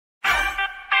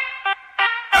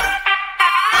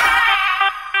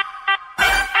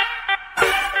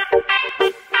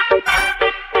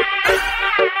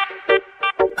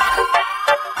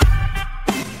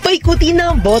Puti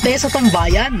na ang bote sa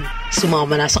tambayan.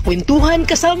 Sumama na sa kwentuhan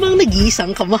kasamang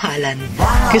nag-iisang kamahalan.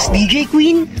 Cause DJ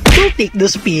Queen will take the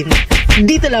spin.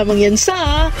 Dito lamang yan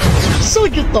sa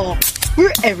SojuTalk,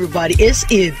 where everybody is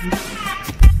in.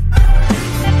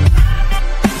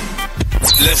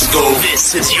 Let's go.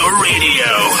 This is your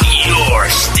radio, your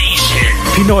station.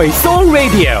 Pinoy Soul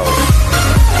Radio.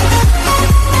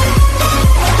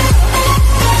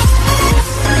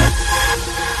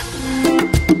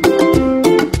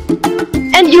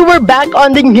 And you were back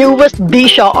on the newest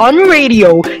Disha on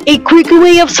radio, a quick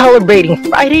way of celebrating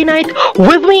Friday night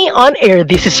with me on air.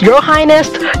 This is your highness,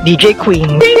 DJ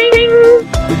Queen.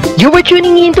 You were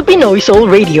tuning in to Pinoy Soul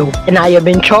Radio, and I have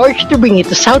been charged to bring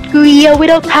it to South Korea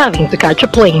without having to catch a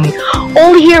plane.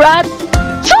 Only here at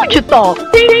SojuTalk.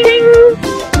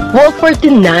 Well, for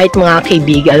tonight, mga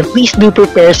kaibigan, please do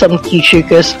prepare some tissue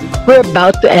because we're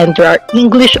about to enter our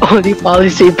English-only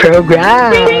policy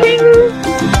program.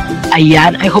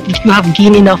 Ayan, I hope that you have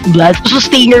gained enough blood to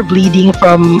sustain your bleeding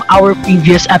from our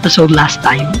previous episode last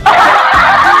time.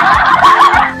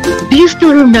 Do you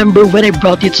still remember when I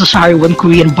brought you to Sariwan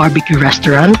Korean barbecue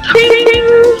restaurant?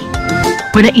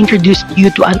 When I introduced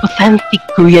you to an authentic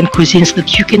Korean cuisines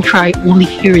that you can try only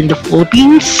here in the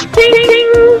Philippines?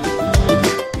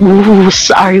 Ooh,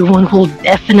 Sariwan will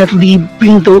definitely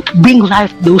bring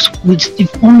life those foods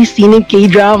you've only seen in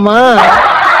K-drama.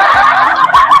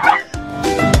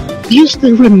 Do you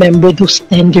still remember those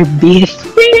tender beef,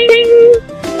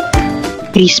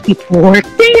 crispy pork,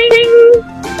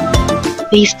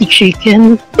 tasty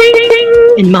chicken,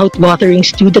 and mouth-watering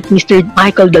stew that Mr.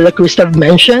 Michael De La Cruz have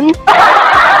mentioned?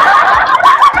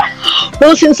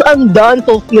 Well, since I'm done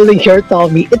fulfilling your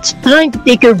tummy, it's time to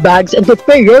take your bags and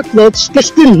prepare your clothes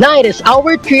because tonight is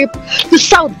our trip to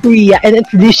South Korea and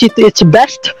introduce you to its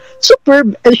best,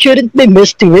 superb, and shouldn't be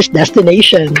missed tourist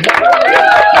destination.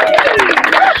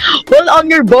 Well, on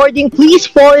your boarding, please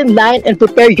fall in line and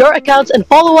prepare your accounts and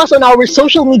follow us on our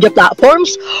social media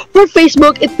platforms. For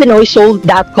Facebook, it's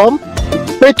PinoySoul.com.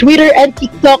 For Twitter and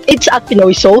TikTok, it's at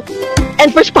PinoySoul.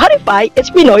 And for Spotify,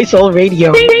 it's Pinoy Soul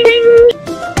Radio.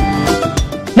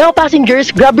 Now,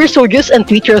 passengers, grab your sojus and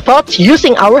tweet your thoughts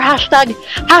using our hashtag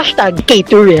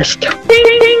 #KTourist.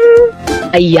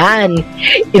 Ayan.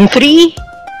 In 3,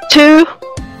 2,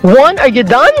 1, are you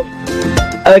done?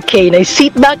 Okay, now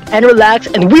sit back and relax,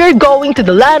 and we're going to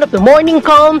the land of the morning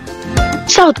calm,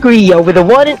 South Korea, with the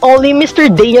one and only Mr.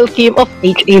 Daniel Kim of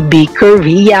HaB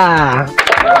Korea.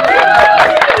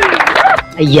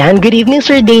 Ayan, good evening,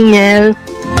 Sir Daniel.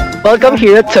 Welcome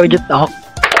here at SojuTalk.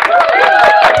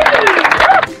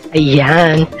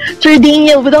 Ayan, Sir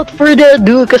Daniel, without further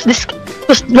ado, because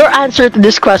your answer to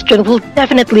this question will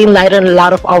definitely enlighten a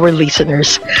lot of our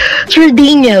listeners. Sir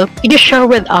Daniel, can you share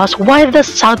with us why the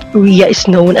South Korea is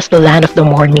known as the land of the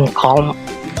morning calm?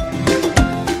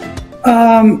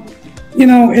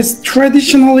 It's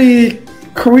traditionally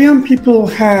Korean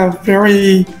people have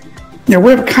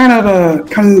we're kind of a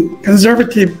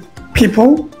conservative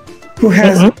people who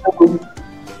has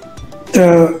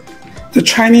the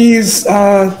Chinese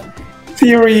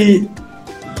theory.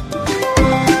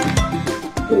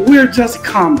 We're just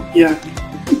calm, yeah.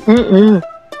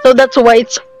 So that's why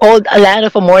it's called a land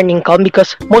of a morning calm,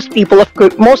 because most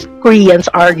Koreans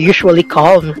are usually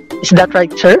calm. Is that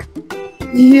right, sir?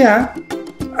 Yeah,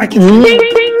 I can see.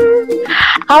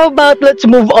 How about let's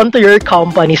move on to your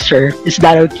company, sir? Is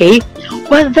that okay?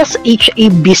 What does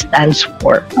HaB stands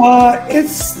for? It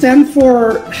stands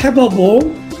for HaBable.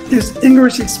 It's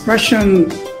English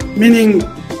expression meaning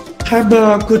have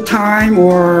a good time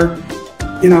or,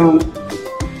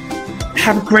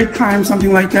 have a great time,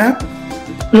 something like that.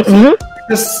 So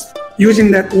just using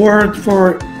that word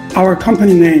for our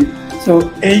company name.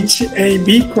 So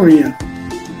HaB Korea.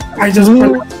 I just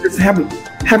pronounce it as HaB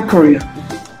Korea.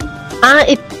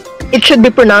 It should be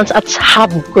pronounced as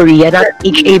HaB Korea, not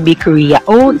HaB Korea.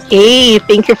 Okay,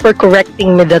 thank you for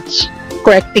correcting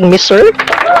me, sir.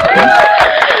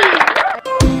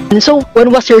 And so, when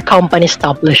was your company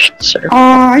established, sir?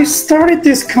 I started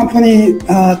this company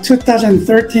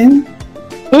 2013.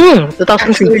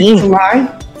 2013. July,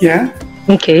 yeah.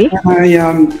 Okay. I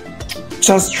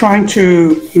just trying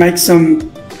to make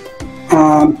some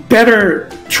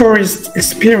better tourist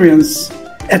experience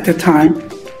at the time.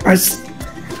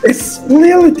 It's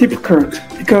really difficult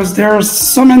because there are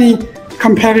so many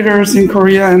competitors in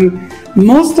Korea, and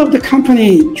most of the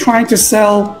company trying to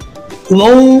sell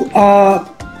low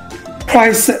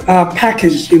price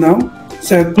package,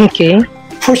 So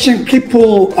pushing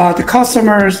people, the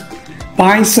customers,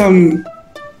 buying some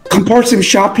compulsive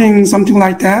shopping, something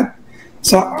like that.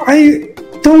 So I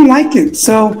don't like it.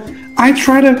 So I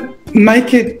try to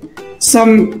make it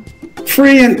some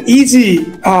free and easy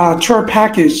tour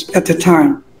package at the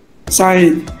time. So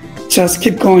I just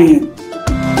keep going.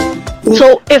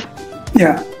 So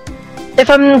Yeah. if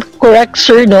I'm correct,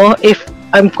 sir, no, if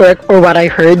I'm correct for what I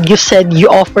heard, you said you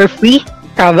offer free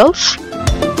travels?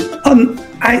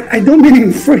 I don't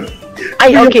mean free.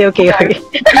 Okay. Okay.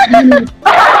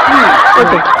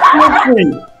 Not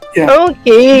free. Yeah.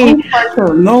 Okay. No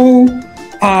factor, no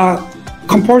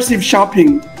compulsive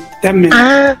shopping. That means.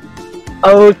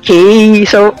 Okay.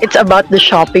 So it's about the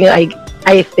shopping, I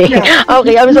think. Yeah.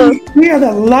 Okay, I'm so... We had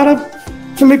a lot of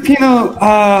Filipino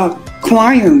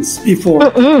clients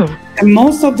before, and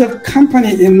most of the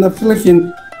company in the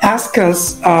Philippines ask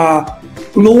us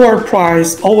lower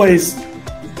price always.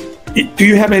 Do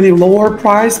you have any lower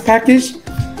price package?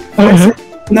 I said,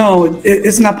 no,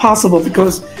 it's not possible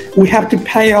because we have to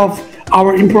pay off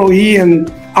our employee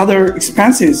and other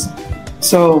expenses.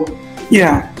 So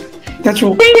yeah, that's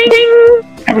what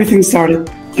everything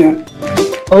started. Yeah.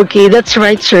 Okay, that's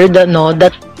right, sir.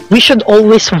 That we should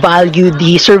always value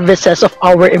the services of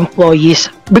our employees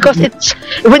because it's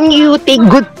when you take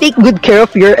good care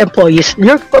of your employees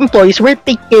will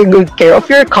take good care of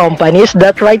your company. Is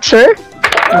that right, sir?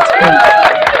 That's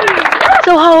right.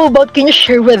 So how about, can you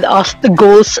share with us the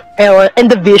goals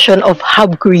and the vision of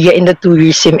HaB Korea in the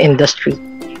tourism industry?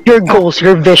 Your goals,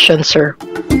 your vision, sir.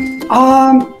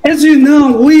 As you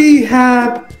know, we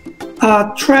have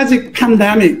a tragic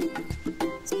pandemic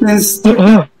since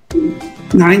 20.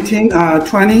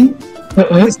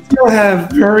 We still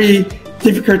have very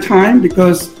difficult time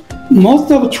because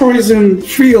most of the tourism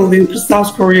field in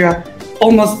South Korea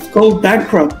almost go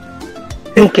bankrupt.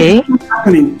 Okay. It's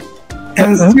happening.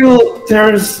 And still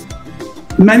there's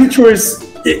many tourists.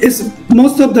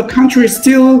 Most of the countries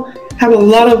still have a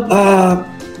lot of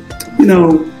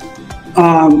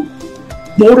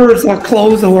borders are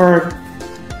closed, or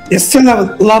you still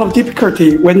have a lot of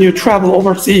difficulty when you travel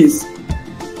overseas.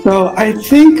 So I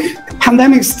think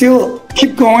pandemic still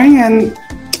keep going, and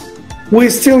we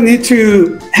still need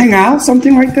to hang out,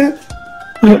 something like that.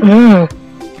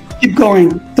 Keep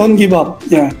going, don't give up.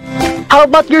 Yeah. How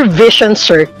about your vision,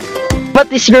 sir?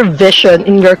 What is your vision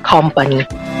in your company?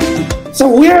 So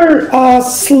we're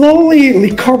slowly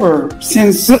recover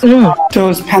since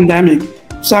those pandemic.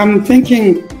 So I'm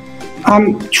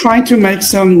trying to make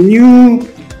some new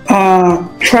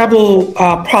travel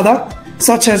product,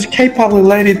 such as K-pop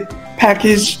related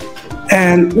package,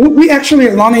 and we actually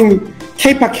are running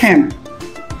K-pop camp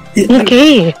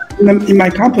in my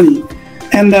company,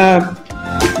 and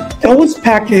those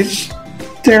package,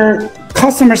 their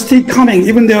customers still coming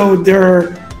even though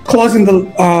they're closing the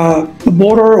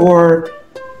border or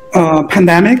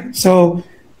pandemic. So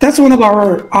that's one of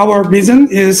our vision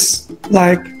is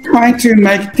like trying to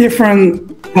make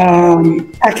different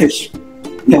package.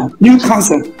 Yeah, new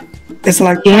concept. It's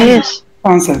like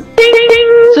concept.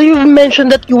 So you've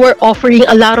mentioned that you were offering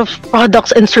a lot of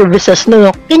products and services.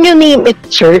 No, can you name it,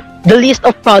 sir? The list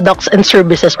of products and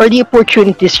services or the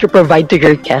opportunities you provide to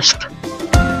your guests.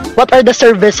 What are the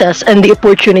services and the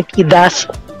opportunity that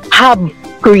HaB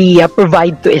Korea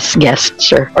provide to its guests,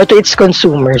 sir, or to its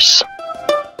consumers?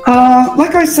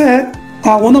 Like I said,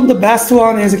 one of the best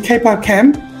one is a K-pop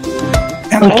camp,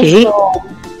 and also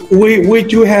we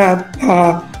do have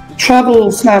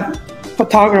travel snap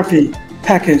photography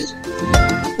package.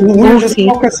 We're just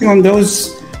focusing on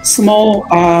those small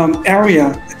area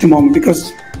at the moment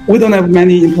because we don't have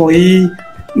many employees,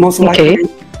 most likely.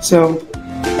 So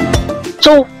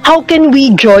how can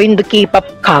we join the K-pop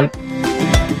camp?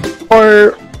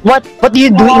 Or what do you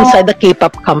do inside the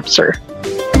K-pop camp, sir?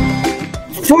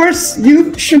 First,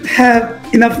 you should have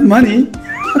enough money.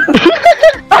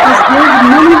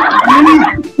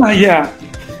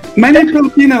 Many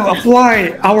Filipino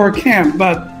apply our camp,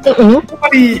 but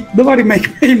nobody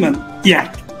make payment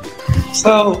yet.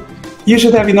 So you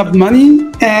should have enough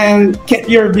money and get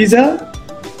your visa,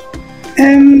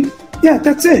 and yeah,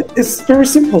 that's it. It's very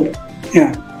simple.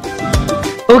 Yeah.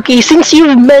 Okay, since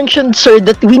you've mentioned, sir,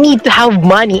 that we need to have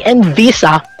money and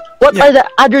visa, what are the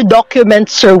other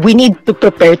documents, sir, we need to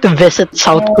prepare to visit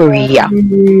South Korea?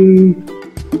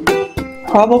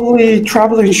 Probably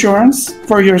travel insurance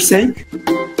for your sake.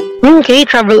 Okay,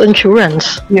 travel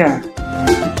insurance. Yeah.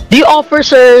 Do you offer,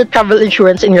 sir, travel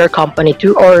insurance in your company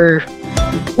too, or?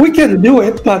 We can do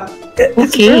it, but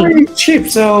it's very cheap.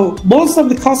 So most of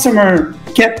the customer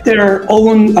get their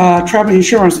own travel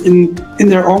insurance in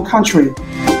their own country.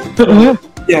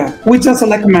 Yeah, we just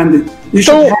recommend it. You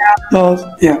should have those.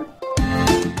 Yeah.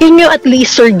 Can you at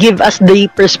least, sir, give us the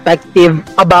perspective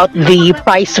about the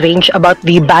price range, about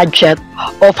the budget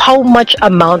of how much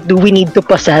amount do we need to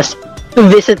possess to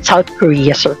visit South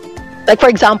Korea, sir? Like for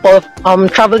example,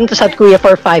 traveling to South Korea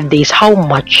for 5 days, how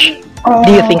much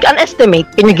do you think? An estimate?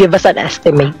 Can you give us an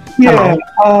estimate? Yeah,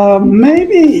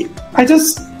 maybe I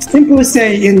just simply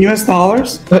say in US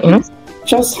dollars,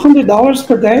 just $100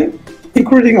 per day,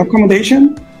 including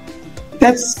accommodation.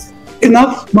 That's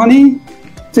enough money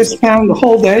to spend the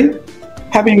whole day,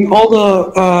 having all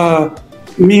the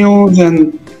meals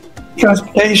and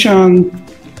transportation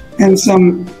and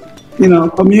some,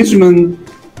 amusement.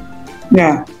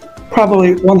 Yeah,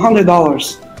 probably $100.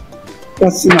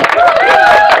 That's enough.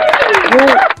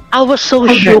 Well, I was so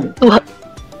shocked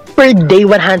per day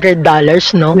 $100.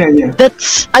 No, Yeah.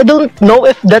 I don't know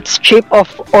if that's cheap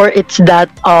or it's that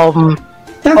or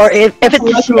if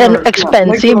it's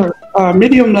expensive.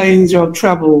 Medium range of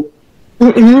travel.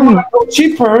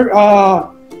 Cheaper.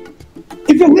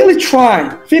 If you really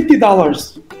try, $50,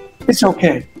 it's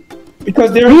okay,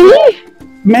 because there are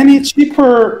many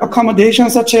cheaper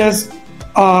accommodations such as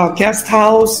guest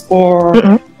house or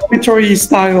dormitory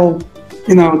style.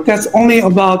 That's only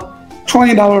about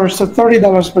 $20 to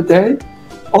 $30 per day.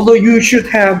 Although you should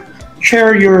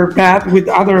share your bed with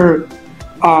other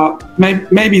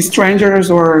maybe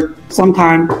strangers or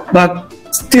sometime, but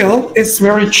still it's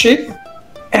very cheap.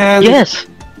 And yes,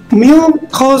 meal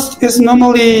cost is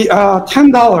normally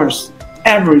 $10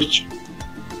 average.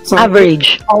 So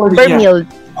average per meal.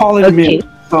 Quality meal.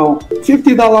 So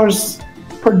 $50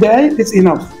 per day is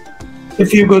enough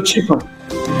if you go cheaper.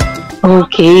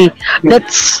 Okay,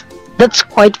 that's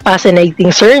quite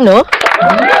fascinating, sir. No.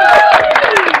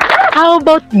 How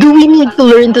about, do we need to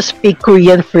learn to speak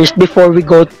Korean first before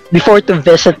to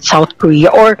visit South Korea,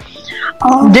 or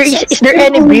is there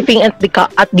any briefing at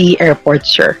the airport,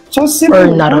 sir? Just simple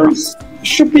or not words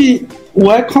should be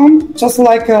welcome, just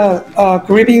like a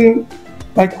greeting,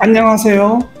 like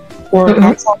안녕하세요 or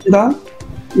감사합니다.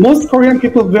 Most Korean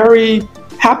people very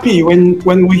happy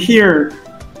when we hear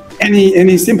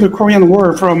any simple Korean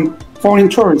word from foreign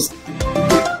tourists.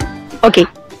 Okay.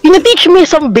 Can you teach me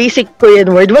some basic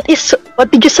Korean word? What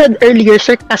did you said earlier,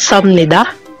 sir? 감사합니다.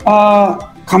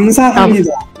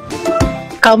 감사합니다.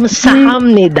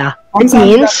 감사합니다. It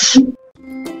means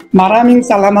maraming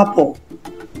salamat po.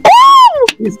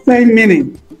 It's same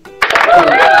meaning.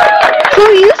 So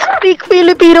you speak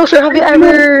Filipino, sir? Have you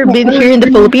ever been here in the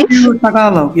Philippines?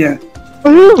 Tagalog, yeah.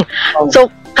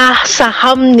 So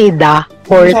감사합니다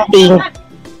for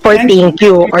thank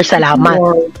you or salamat.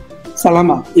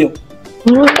 Salamat, yeah.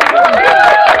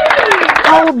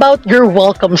 How about you're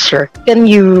welcome, sir? Can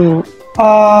you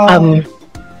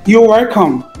you're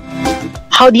welcome.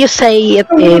 How do you say it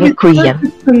in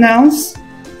Korean? Pronounce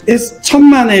is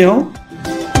천만에요.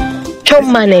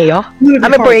 천만에요.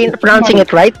 Am I pronouncing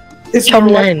it right? It's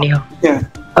천만에요. Yeah.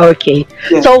 Okay.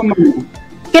 Yeah, So 천만에요.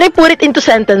 can I put it into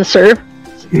sentence, sir?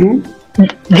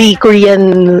 The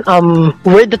Korean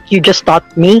word that you just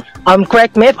taught me.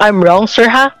 Correct me if I'm wrong, sir.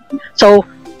 So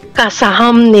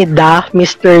감사합니다,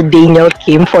 Mr. Daniel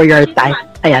Kim, for your time.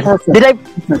 Ayan. Perfect.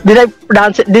 Did I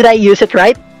pronounce it? Did I use it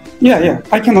right? Yeah.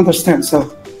 I can understand.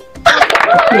 So.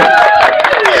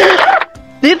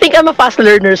 Do you think I'm a fast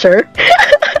learner, sir?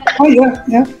 Oh yeah.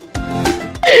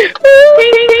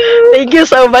 Thank you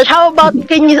so much. How about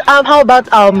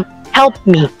help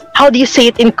me? How do you say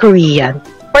it in Korean?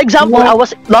 For example, I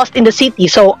was lost in the city,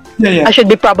 so Yeah. I should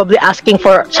be probably asking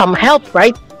for some help,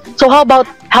 right? So how about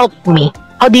help me?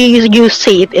 How do you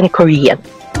say it in Korean?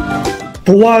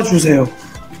 도와주세요.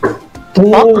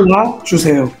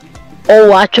 도와주세요.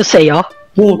 도와주세요.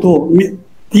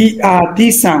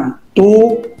 D sound.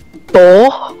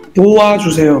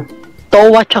 도와주세요.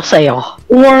 도와주세요.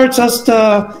 Or just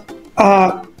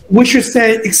we should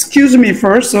say excuse me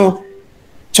first. So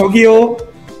저기요.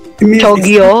 It means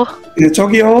저기요.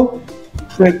 저기요.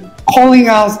 Like calling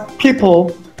out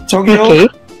people. 저기요. Okay.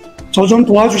 저 좀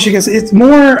도와주시겠어요? It's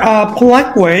more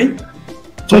polite way.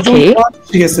 저 좀 Okay.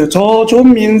 도와주시겠어요? 저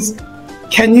좀 means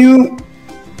can you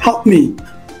help me?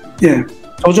 Yeah.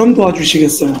 저 좀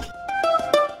도와주시겠어요?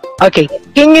 Okay.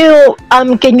 Can you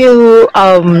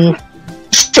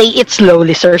say it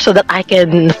slowly, sir, so that I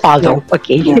can follow? Yeah.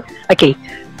 Okay. Yeah. Okay.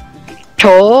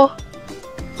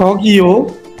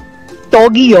 저기요.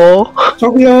 저기요.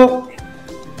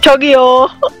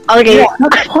 Okay. Yeah,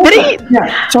 that's perfect.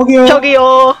 Yeah.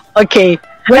 저기요. Okay.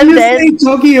 When And you then say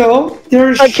저기요,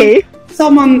 there's okay.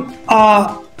 someone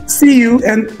see you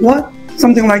and what?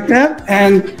 Something like that.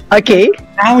 And Okay.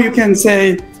 now you can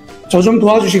say 저 좀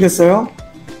도와주시겠어요?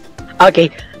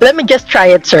 Okay. Let me just try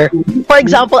it, sir. For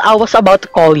example, I was about to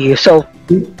call you. So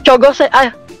저기요,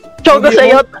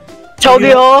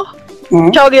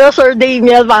 Sir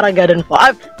Daniel, parang ganun po.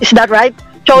 Is that right?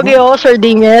 Sir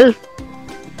Daniel.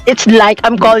 it's like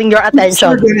I'm calling your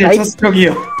attention, right? Just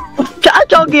저기요.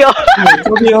 Chogyo.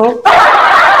 저기요.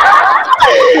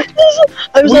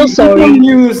 I'm so We sorry. don't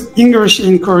use English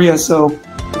in Korea, so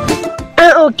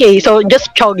Okay, so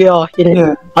just Chogyo.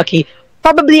 yeah. Okay.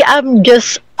 Probably I'll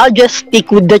just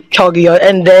stick with the Chogyo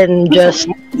and then just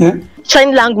Yeah.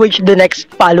 sign language the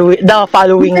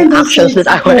following actions that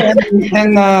I want.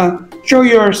 And show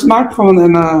your smartphone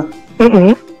and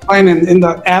find it in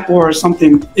the app or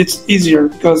something. It's easier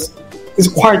because it's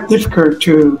quite difficult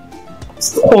to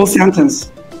whole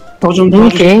sentence.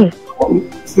 Okay.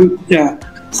 Yeah,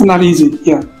 it's not easy.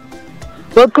 Yeah.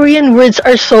 Well, Korean words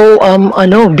are so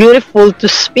beautiful to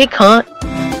speak, huh?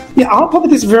 Yeah,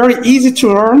 alphabet is very easy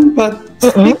to learn, but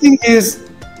speaking is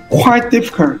quite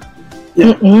difficult.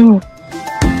 Yeah.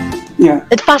 Yeah.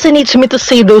 It fascinates me to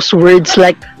say those words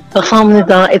like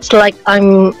it's like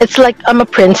I'm a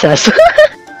princess.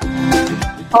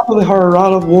 Probably heard a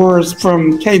lot of words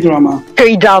from K-drama.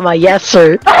 K-drama, yes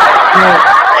sir.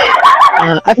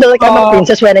 I feel like I'm a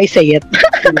princess when I say it.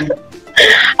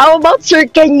 How about sir,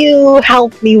 can you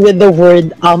help me with the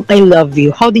word I love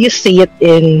you? How do you say it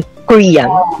in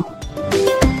Korean?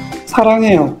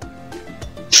 사랑해요.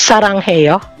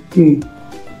 사랑해요.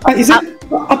 Is it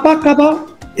apakaba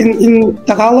in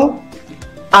Tagalog?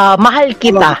 Mahal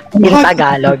kita in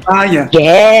Tagalog. Yeah.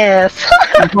 Yes.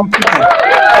 It's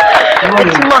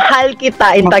mahal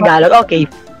kita in Tagalog. Okay.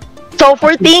 So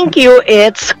for thank you,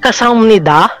 it's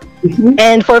kasamnida.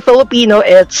 And for Filipino,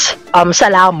 it's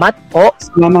salamat po.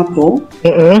 Salamat po.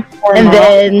 And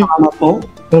then Salamat po.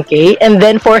 okay, and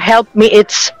then for help me,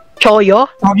 it's choyo.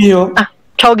 저기요.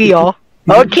 Chogyo.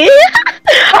 Okay.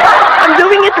 I'm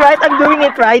doing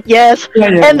it right. Yes.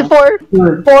 Yeah. And for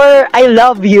I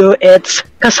love you, it's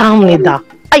kasamnida.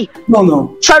 Ay,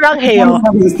 No. sarangheyo.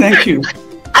 Thank you.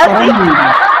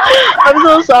 I'm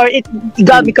so sorry. It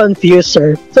got me confused,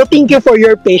 sir. So thank you for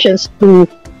your patience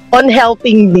on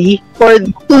helping me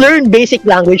to learn basic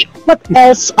language. What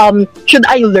else should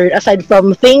I learn aside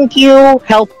from thank you,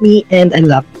 help me, and I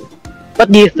love you?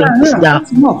 What do you think?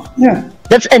 That's enough. Yeah.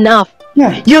 That's enough.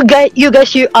 Yeah. You guys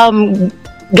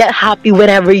get happy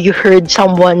whenever you heard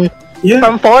someone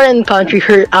from foreign country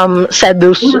said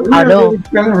those We're really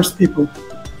generous people.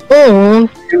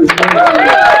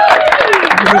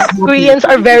 Koreans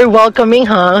are very welcoming,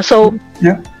 huh? So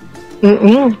Yeah.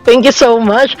 thank you so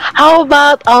much. How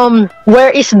about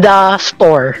where is the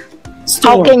store?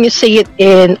 How can you say it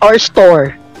in or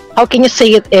store? How can you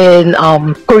say it in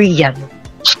Korean?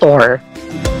 Store.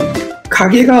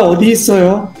 가게가 어디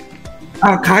있어요?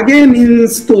 가게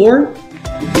means store.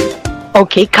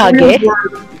 Okay, kage.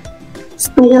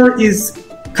 Store is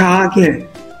가게.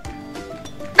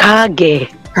 Kage.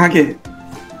 가게.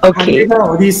 Okay. 가게가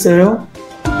어디 있어요?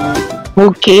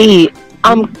 Okay.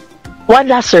 One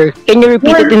last, sir. Can you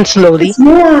repeat it in slowly? It's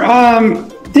more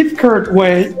difficult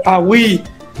way. We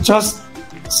just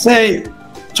say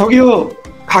저기요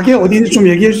가게 어디인지 좀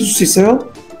얘기해 줄 수 있어요?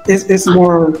 It's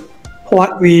more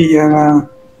politely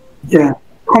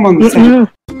common sense.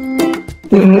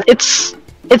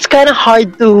 It's kind of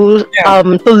hard to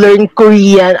learn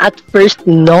Korean at first,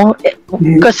 no?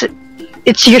 Because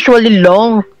it's usually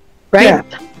long, right?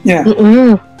 Yeah.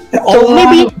 So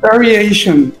maybe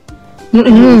variation.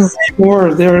 Same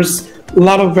word. There's a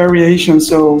lot of variation,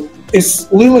 so it's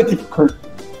really difficult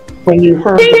when you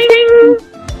heard.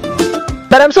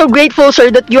 But I'm so grateful,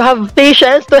 sir, that you have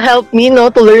patience to help me,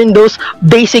 to learn those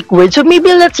basic words. So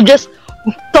maybe let's just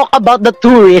talk about the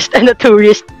tourist and the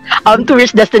tourist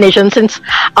destination, since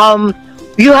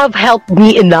you have helped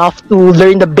me enough to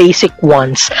learn the basic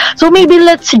ones. So maybe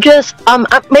let's just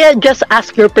may I just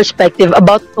ask your perspective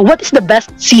about what is the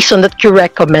best season that you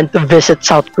recommend to visit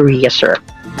South Korea, sir?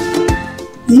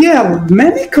 Yeah,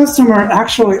 many customers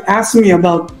actually ask me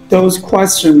about those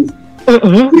questions.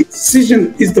 Which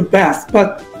season is the best?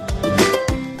 But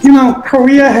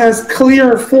Korea has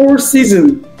clear 4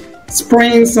 seasons: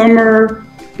 spring, summer,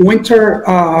 winter,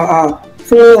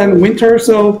 fall, and winter.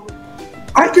 So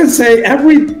I can say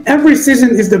every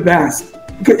season is the best.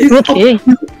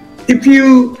 If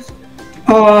you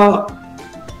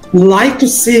like to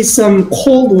see some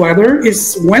cold weather,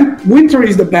 winter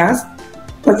is the best.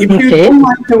 But if you don't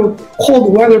like the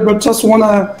cold weather but just want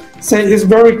to say it's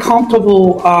very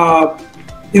comfortable,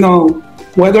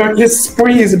 whether it's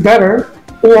spring is better,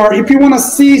 or if you want to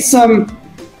see some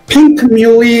pink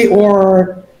muley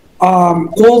or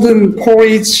golden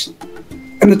porridge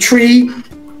in the tree,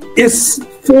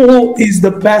 fall is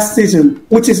the best season,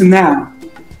 which is now.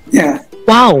 Yeah.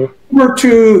 Wow. October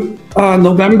to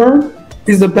November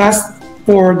is the best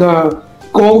for the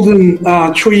golden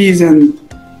trees, and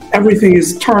everything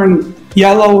is turned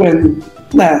yellow and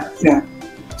flat. Yeah,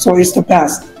 so it's the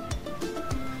best.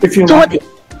 If you So like.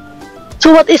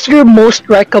 what is your most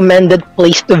recommended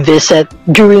place to visit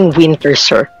during winter,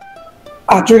 sir?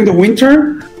 During the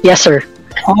winter, Yes, sir.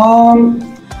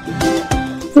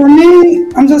 for me,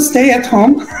 I'm just stay at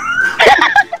home.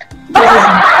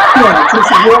 Yeah,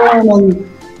 just warm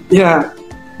and yeah.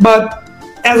 But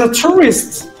as a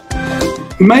tourist,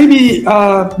 maybe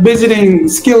visiting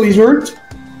ski resort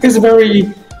is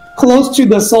very close to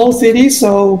the Seoul city.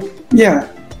 So yeah,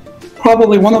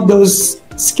 probably one of those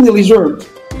ski resort.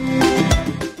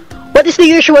 What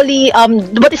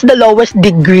is the lowest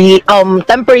degree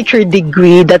temperature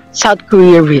degree that South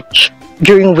Korea reach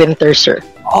during winter, sir?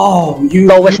 Oh,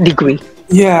 Lowest degree.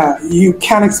 yeah, you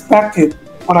can't expect it.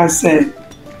 What I say,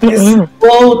 it's Mm-mm.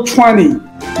 below 20.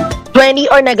 20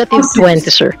 or negative 20,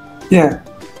 sir? Yeah,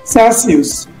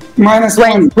 Celsius minus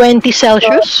 20. 20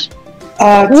 Celsius?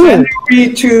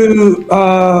 January to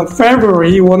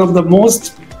February, one of the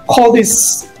most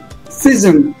coldest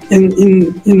season in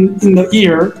the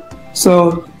year.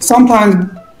 So sometimes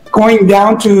going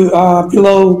down to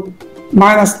below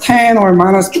minus 10 or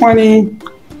minus 20,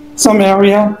 some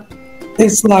area.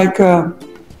 It's like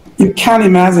you can't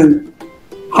imagine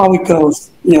how it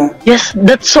goes. Yeah. Yes,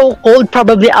 that's so cold.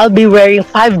 Probably I'll be wearing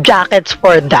 5 jackets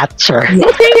for that, sir.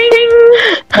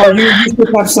 Or you should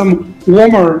have some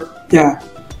warmer. Yeah.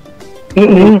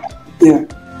 Mm-mm. Yeah.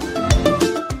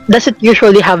 Does it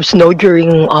usually have snow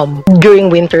during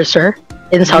winter, sir,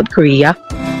 in South Korea?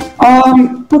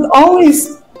 But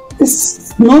always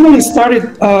it's normally started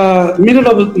middle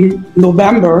of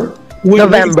November.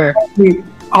 November.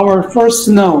 Our first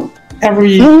snow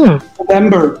every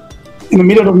November, in the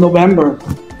middle of November,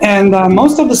 and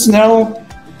most of the snow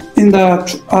in the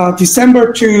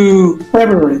December to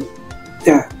February.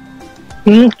 Yeah.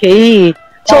 Okay.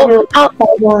 So, 5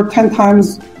 or 10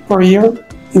 times per year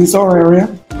in Seoul area.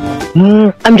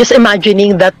 I'm just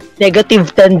imagining that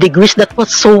negative 10 degrees. That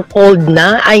was so cold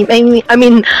na. I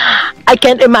mean, I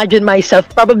can't imagine myself.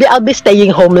 Probably I'll be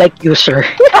staying home like you, sir.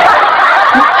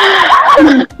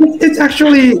 It's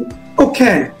actually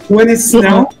okay when it's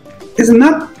snow. It's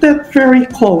not that very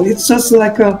cold. It's just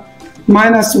like a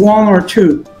minus 1 or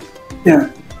 2. Yeah,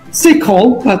 still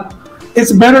cold, but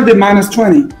it's better than minus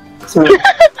 20. So,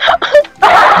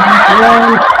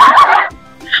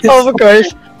 Of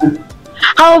course.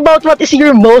 How about what is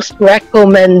your most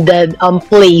recommended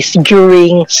place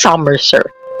during summer, sir?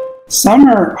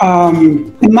 Summer,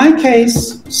 in my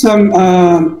case, some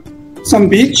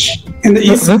beach in the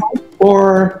east side,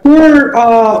 or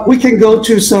we can go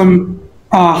to some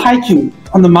hiking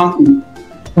on the mountain.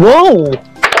 Whoa!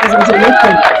 As a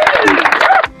local.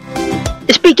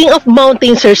 Speaking of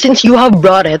mountains, sir, since you have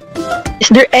brought it, is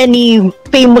there any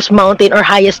famous mountain or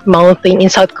highest mountain in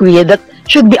South Korea that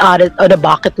should be added on the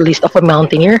bucket list of a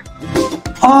mountaineer?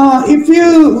 If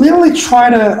you really try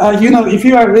to, if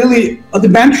you are really an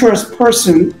adventurous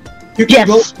person, you can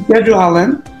go to Jeju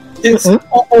Island. It's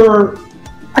over,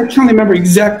 I can't remember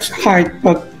exact height,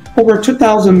 but over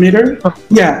 2,000 meters.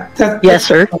 Yeah, Yes,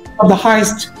 sir. The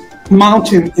highest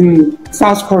mountain in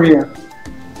South Korea.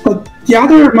 But the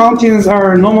other mountains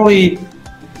are normally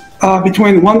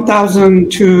between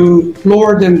 1,000 to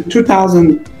lower than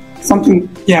 2,000, something,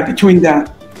 yeah, between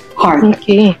that height.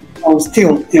 Okay. Oh,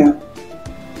 still, yeah.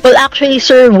 Well, actually,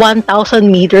 sir,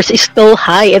 1,000 meters is still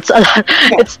high. It's a lot.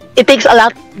 It takes a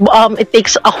lot. It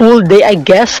takes a whole day, I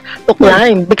guess, to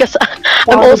climb because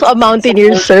I'm also a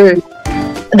mountaineer, sir.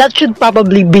 That should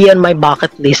probably be on my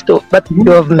bucket list too. But you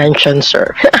have mentioned,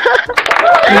 sir.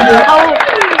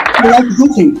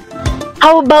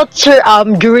 How about, sir?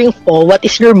 During fall, what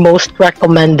is your most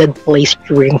recommended place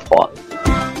during fall?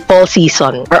 Fall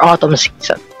season or autumn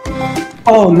season?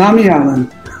 Oh, Nami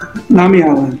Island. Nami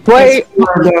Island. Where? That's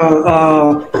for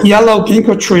the yellow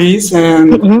ginkgo trees,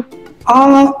 and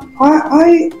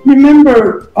I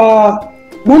remember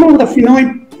one of the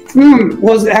Pinoy film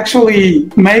was actually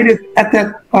made at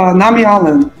that Nami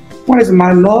Island. What is it,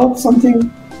 My Love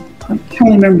something? I can't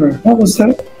remember. What was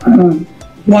that?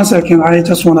 1 second, I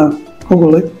just wanna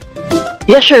Google it.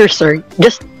 Yeah, sure, sir.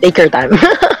 Just take your time.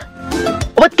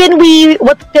 What can we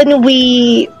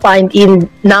find in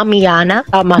Namiana?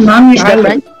 Nami Is that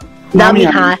Island. right? Nami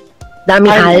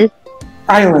Namihal?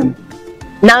 Island.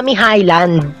 Nami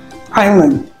Highland.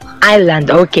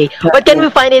 Island, okay. What can we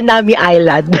find in Nami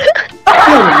Island?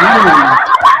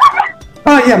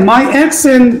 Oh yeah, My X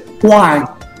and Y.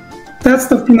 That's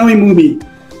the Pinoy movie.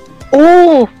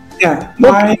 Oh, Yeah,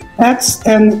 My X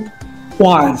and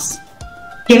Y's.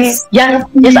 yes,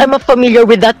 yes, I'm familiar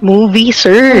with that movie,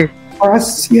 sir. For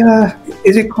us, yeah.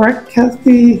 Is it correct,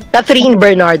 Kathy? Catherine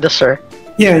Bernardo, sir.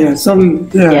 Yeah. Some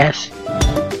Yes.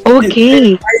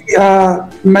 Okay.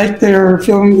 make their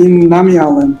film in Nami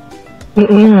Island.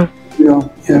 Mm-mm.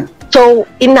 Yeah. So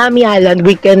in Nami Island,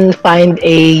 we can find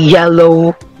a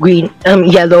yellow Mango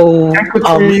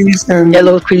trees and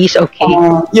yellow trees. Okay.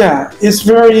 yeah, it's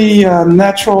very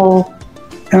natural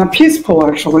and peaceful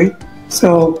actually.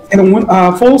 So in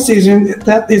fall season,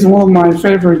 that is one of my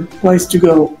favorite place to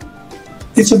go.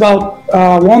 It's about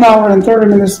 1 hour and 30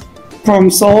 minutes from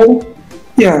Seoul.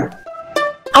 Yeah.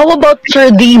 How about,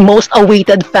 sir, the most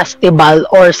awaited festival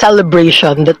or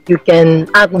celebration that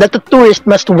that the tourist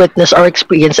must witness or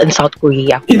experience in South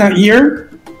Korea? In a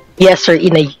year? Yes, sir,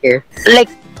 in a year. Like,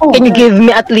 can you give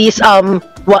me at least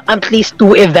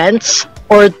two events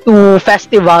or two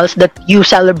festivals that you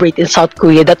celebrate in South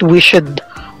Korea that we should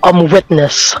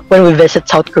witness when we visit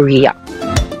South Korea?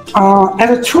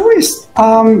 As a tourist,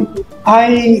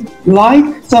 I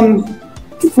like some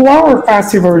flower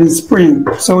festival in spring,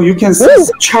 so you can see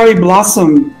cherry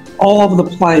blossom all over the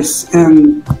place,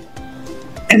 and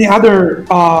any other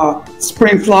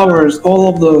spring flowers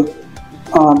all of the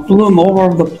bloom all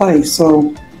over the place.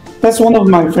 So that's one of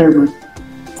my favorite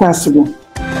festival.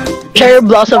 Cherry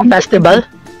Blossom Festival?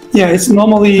 Yeah, it's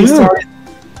normally started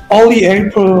early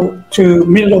April to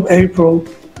middle of April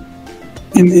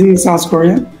in South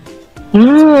Korea.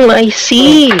 I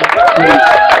see.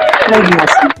 Cherry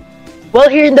blossom. Well,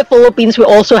 here in the Philippines, we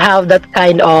also have that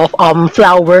kind of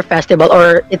flower festival,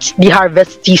 or it's the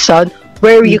harvest season,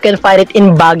 where you can find it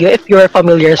in Baguio, if you're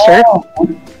familiar, sir.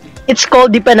 It's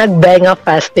called the Panagbenga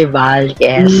Festival.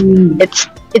 Yes,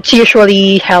 it's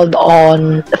usually held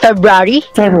on February,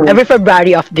 every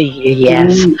February of the year.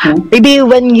 Yes, maybe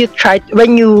when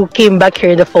you came back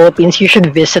here in the Philippines, you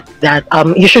should visit that.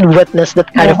 You should witness that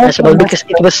kind of festival because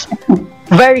it was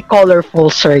very colorful,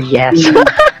 sir. Yes.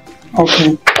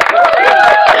 Okay.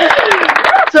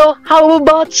 So, how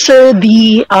about, sir,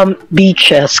 the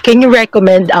beaches? Can you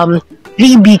recommend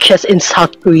 3 beaches in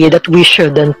South Korea that we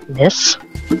shouldn't miss?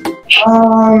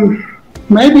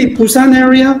 Maybe Busan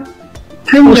area.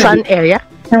 Busan area?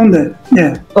 Haeundae,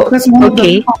 yeah. That's one of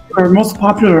the most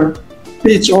popular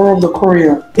beach all over the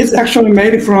Korea. It's actually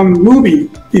made from movie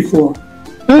before.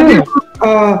 Have you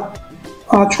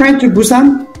Train to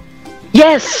Busan?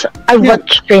 Yes, I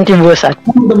watched Train to Busan.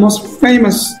 One of the most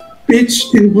famous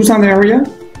beach in Busan area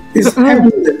is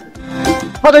Haeundae.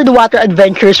 What are the water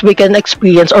adventures we can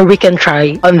experience or we can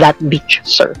try on that beach,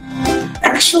 sir?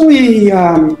 Actually,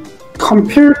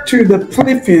 compared to the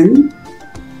Philippines,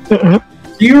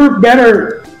 you're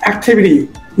better activity,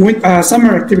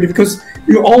 summer activity, because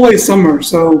you're always summer.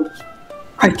 So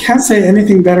I can't say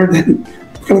anything better than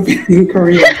Philippines in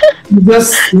Korea.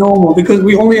 Just normal, because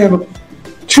we only have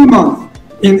 2 months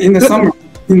in the summer.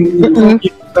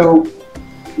 So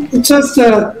it's just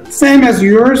same as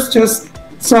yours, just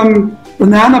some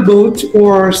banana boat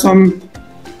or some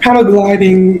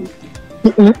paragliding.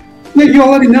 Yeah, you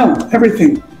already know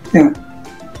everything. Yeah.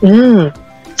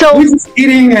 So we're just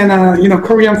eating and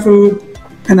Korean food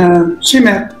and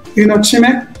chimek. You know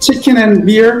chimek, chicken and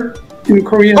beer in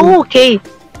Korean. Oh, okay.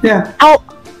 Yeah.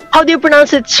 How do you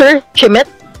pronounce it, sir? Chimet?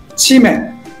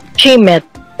 Chimek. Chimet.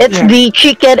 It's the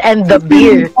chicken and the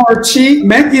beer. Or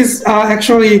chimek is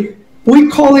actually, we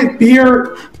call it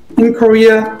beer in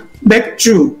Korea,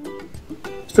 맥주.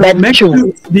 So 맥주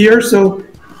is beer, so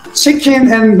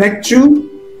chicken and 맥주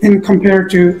in compared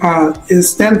to it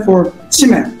stands for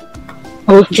chimek.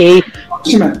 Okay.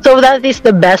 Chimek. So that is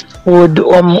the best food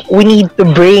we need to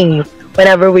bring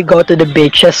whenever we go to the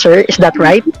beaches, sir. Is that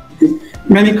right?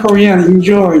 Many Koreans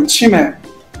enjoy chimek.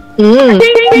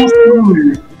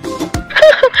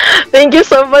 Thank you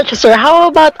so much, sir. How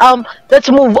about let's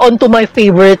move on to my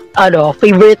favorite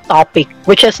topic,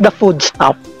 which is the food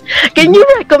stuff. Can you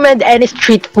recommend any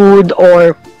street food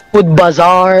or food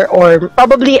bazaar or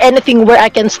probably anything where I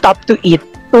can stop to eat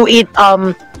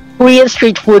Korean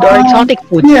street food or exotic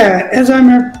food? Yeah, as I'm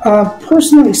a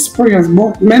personal experience,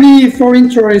 many foreign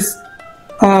tourists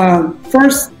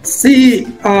first see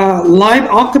live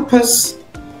octopus.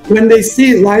 When they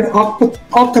see live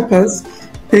octopus,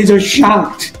 they just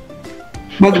shocked.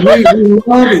 But we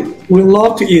love it. We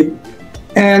love to eat.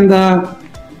 And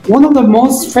one of the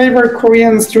most favorite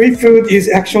Korean street food is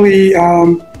actually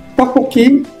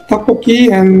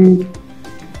tteokbokki, and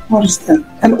what is that?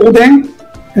 And odeng,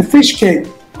 and fish cake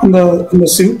on the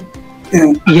soup.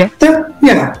 Yeah.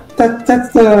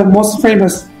 That's the most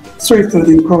famous street food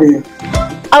in Korea.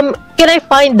 Can I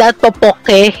find that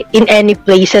tteokbokki in any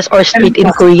places or street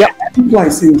in Korea? Any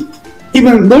place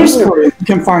even North Korea, you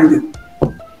can find it.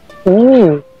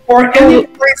 Ooh. Or any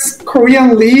place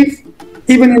Korean live,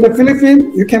 even in the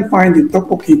Philippines, you can find it,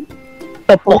 tteokbokki.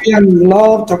 Tteokbokki. Korean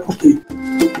love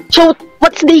tteokbokki. So,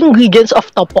 what's the ingredients of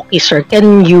tteokbokki, sir?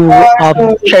 Can you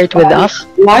share it with us?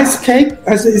 Rice cake.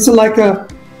 It's like a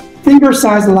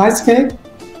finger-sized rice cake,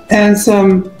 and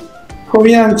some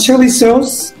Korean chili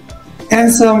sauce,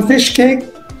 and some fish cake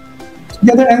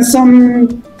together, and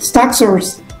some stock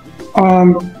sauce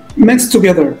mixed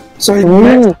together. So it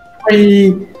makes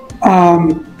very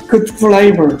good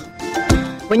flavor.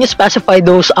 When you specify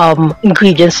those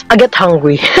ingredients, I get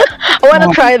hungry. I want to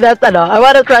try that. I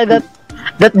want to try that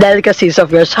delicacies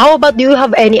of yours. How about, do you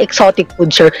have any exotic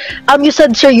food, sir? You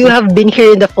said, sir, you have been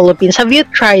here in the Philippines. Have you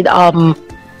tried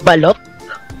balot?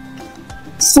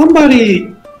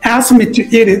 Somebody asked me to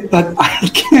eat it, but I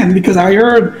can't because I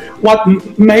heard what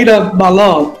made of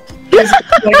balot. It's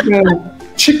like a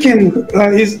chicken.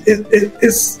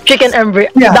 Is Chicken embryo,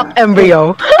 Yeah. duck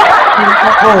embryo.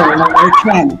 I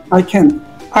can't. I can't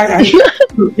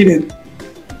eat it.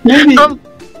 Maybe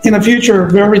in the future,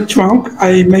 very drunk,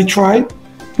 I may try,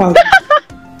 but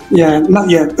yeah, not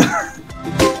yet.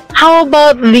 How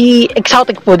about the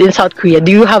exotic food in South Korea?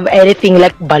 Do you have anything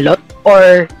like balot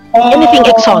or anything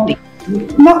exotic?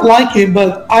 Not like it,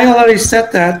 but I already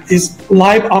said that is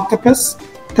live octopus.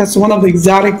 That's one of the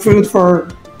exotic food for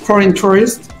foreign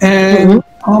tourists, and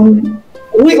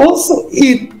we also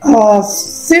eat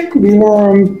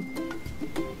silkworm.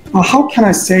 How can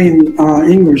I say in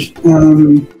English?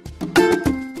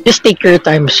 Just take your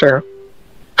time, sir.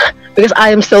 Because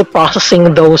I am still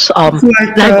processing those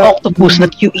like, live octopus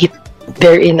that you eat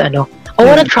there in ano. I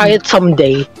want to try it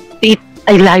someday. To eat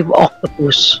a live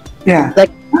octopus. Yeah, Like,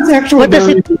 it's actually what does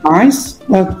very it? nice,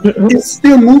 but it's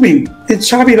still moving. It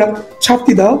chopped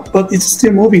it up, but it's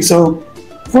still moving. So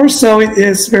first, so it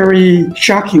is very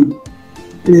shocking.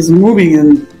 It is moving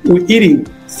and we're eating,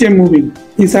 still moving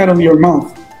inside of your mouth.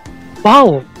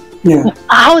 Wow. Yeah.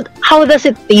 How does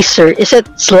it taste, sir? Is it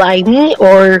slimy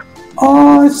or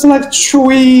Oh, it's like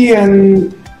chewy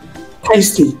and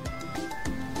tasty.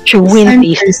 chewy Same and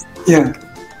tasty? taste. Yeah.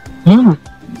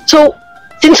 So,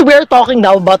 since we're talking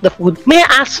now about the food, may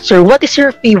I ask, sir, what is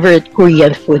your favorite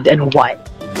Korean food and why?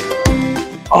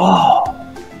 Oh,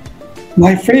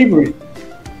 my favorite.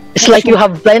 It's like you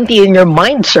have plenty in your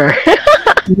mind, sir.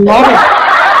 Lot of.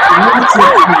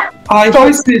 If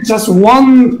I say just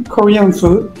one Korean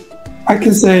food, I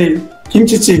can say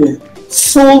kimchi jjigae.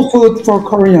 Soul food for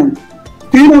Korean.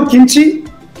 Do you know kimchi?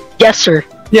 Yes, sir.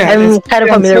 Yeah, I'm it's kind of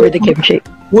Korean familiar soul with the food. kimchi.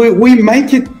 We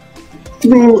make it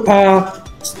through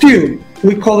stew.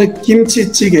 We call it kimchi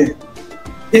jjigae.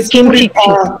 It's Kimchi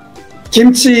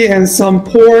kimchi and some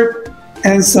pork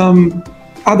and some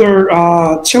other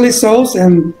chili sauce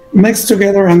and mixed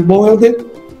together and boiled it,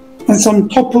 and some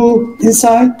tofu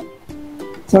inside.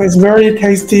 So it's very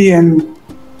tasty and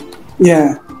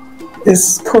yeah,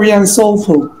 it's Korean soul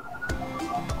food.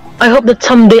 I hope that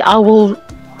someday I will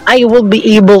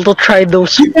be able to try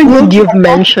those food you've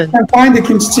mentioned. You can find the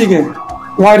kimchi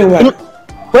jjigae right away.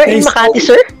 Where in It's Makati,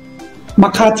 sir?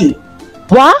 Makati.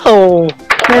 Wow!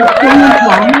 For Korean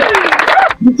town,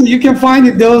 you can find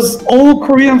it, those old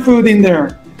Korean food in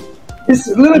there. It's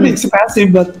a little bit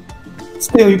expensive, but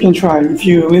still you can try if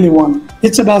you really want.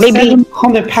 It's about Maybe-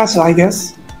 700 peso, I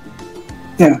guess.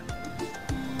 Yeah.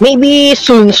 Maybe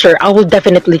soon, sir. I will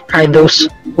definitely try those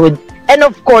food. And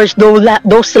of course,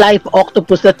 those live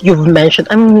octopus that you've mentioned.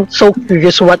 I'm so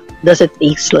curious. What does it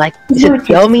taste like? Is it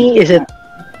yummy? Is it?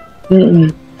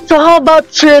 So how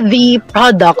about, sir, the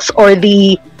products or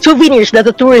the souvenirs that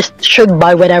the tourists should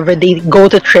buy whenever they go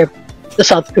to trip to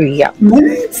South Korea?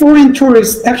 Many foreign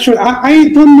tourists, actually, I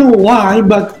don't know why,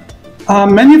 but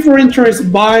many foreign tourists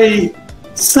buy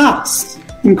socks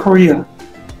in Korea.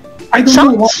 I don't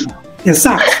know Socks? why. Yeah,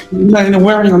 socks.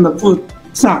 Wearing on the foot,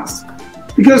 socks.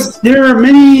 Because there are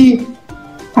many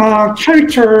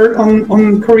character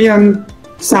on Korean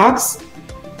socks.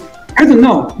 I don't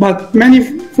know, but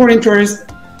many foreign tourists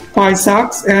buy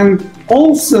socks, and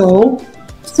also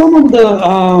some of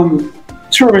the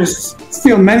tourists,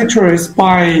 still many tourists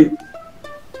buy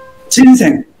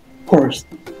ginseng, of course,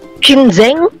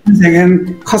 Ginseng? ginseng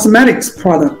and cosmetics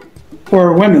product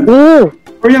for women. Ooh.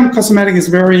 Korean cosmetic is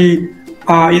very,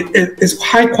 it's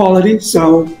high quality,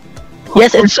 so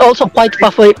Yes, it's also quite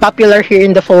popular here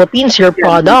in the Philippines, your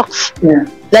products. yeah.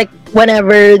 Like,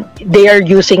 whenever they are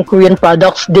using Korean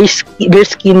products, their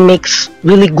skin makes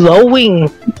really glowing,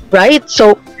 right?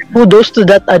 So, kudos to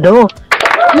that, I don't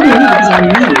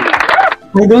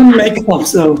make up,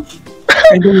 so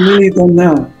I don't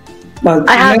know. But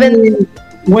I haven't- many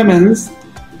women's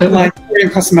like Korean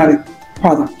cosmetic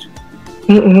product.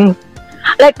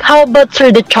 Like, how about,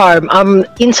 sir, the charm?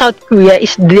 In South Korea,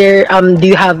 is there, do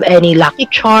you have any lucky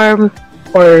charm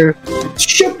Or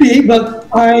Should be, but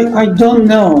I don't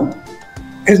know.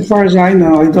 As far as I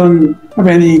know, I don't have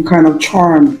any kind of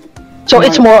charm. so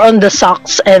it's more on the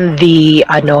socks and the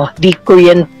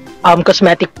Korean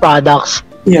cosmetic products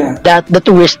Yeah. that the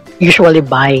tourists usually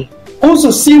buy. Also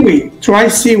seaweed, dry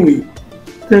seaweed.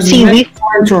 There's Seaweed? many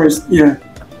foreign tourists. Yeah.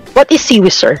 What is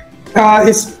seaweed, sir?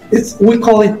 It's we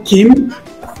call it kim.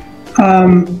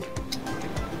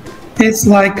 It's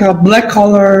like a black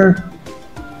color.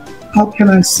 How can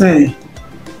I say?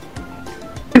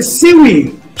 It's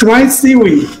seaweed, dry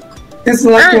seaweed. It's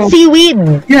like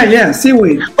Seaweed. yeah,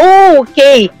 seaweed. Oh,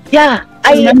 okay. Yeah,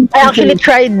 I actually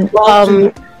tried.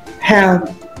 Have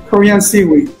Korean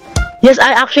seaweed. Yes,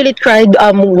 I actually tried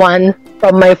one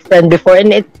from my friend before,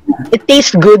 and it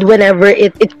tastes good whenever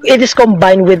it is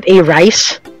combined with a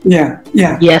rice. Yeah.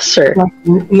 Yes, sir.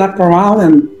 Lap around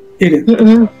and eat it.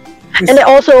 And I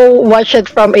also watched it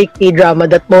from a K-drama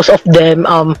that most of them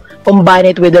combine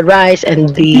it with the rice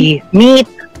and the meat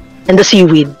and the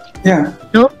seaweed. Yeah.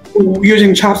 No?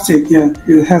 Using chopstick. Yeah,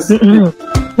 it has.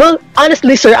 Well,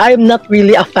 honestly, sir, I'm not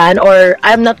really a fan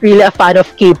of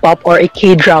K-pop or a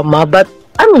K-drama, but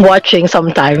I'm watching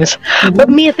sometimes. But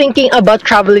me thinking about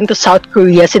traveling to South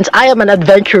Korea, since I am an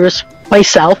adventurous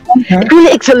myself, it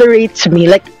really exhilarates me.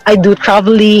 Like, I do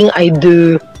traveling,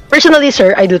 personally,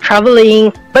 sir, I do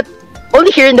traveling, but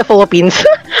only here in the Philippines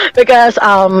because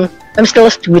I'm still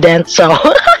a student, so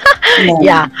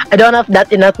yeah, I don't have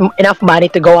that enough money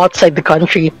to go outside the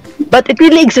country. But it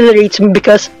really exhilarates me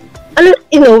because,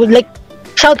 like,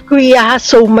 South Korea has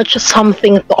so much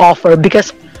something to offer.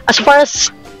 Because as far as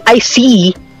I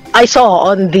saw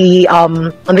on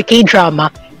the K-drama,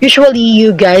 usually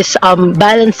you guys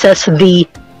balances the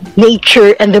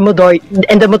nature and the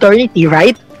modernity,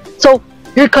 right? So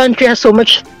your country has so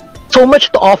much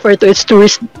to offer to its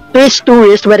tourists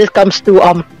when it comes to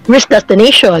tourist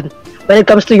destination, when it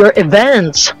comes to your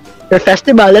events, your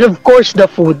festival, and of course the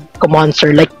food. Come on,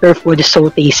 sir, like, your food is so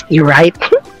tasty, right?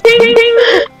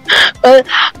 Well,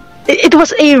 it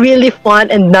was a really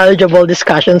fun and knowledgeable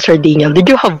discussion, Sir Daniel. Did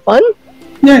you have fun?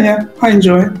 Yeah, I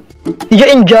enjoy it. Did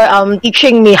you enjoy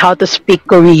teaching me how to speak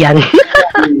Korean?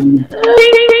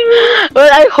 Well,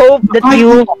 I hope that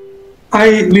you...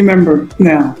 I remember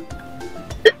now.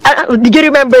 Did you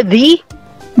remember the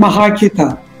Mahal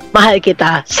kita. Mahal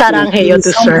kita, sarangheyo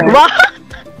to sir? Wow.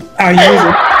 I use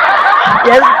it.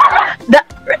 Yes.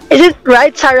 Is it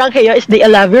right? Sarangheyo is the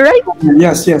 11, right?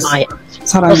 Yes. Ay,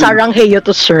 so sarangheyo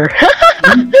to sir.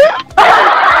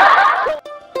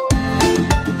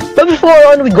 But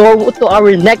before we go to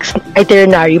our next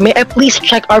itinerary, may I please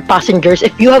check our passengers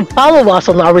if you have followed us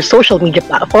on our social media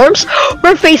platforms.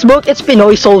 For Facebook, it's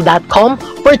PinoySoul.com.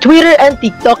 For Twitter and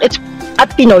TikTok, it's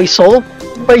at Pinoy Soul.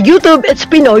 For YouTube, it's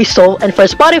Pinoy Soul. And for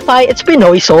Spotify, it's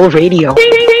Pinoy Soul Radio.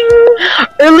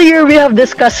 Earlier, we have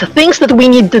discussed things that we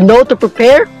need to know and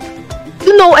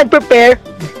prepare,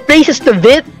 places to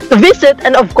visit,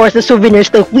 and of course, the souvenirs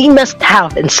that we must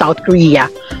have in South Korea.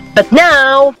 But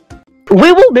now,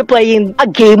 we will be playing a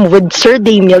game with Sir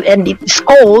Daniel, and it's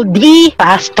called the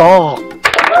Fast Talk.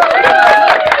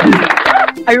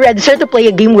 Are you ready, sir, to play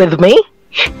a game with me?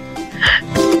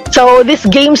 So this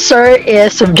game, sir,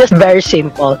 is just very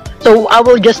simple. So I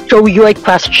will just throw you a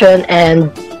question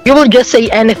and you will just say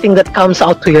anything that comes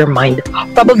out to your mind.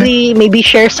 Probably maybe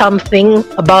share something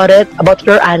about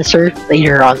your answer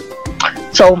later on.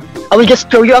 So I will just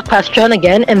throw you a question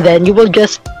again and then you will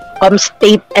just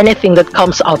state anything that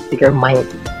comes out to your mind.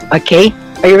 Okay?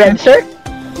 Are you ready, sir?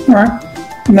 Alright.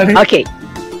 I'm ready. Okay.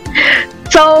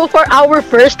 So for our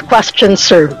first question,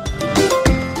 sir,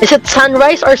 is it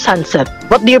sunrise or sunset?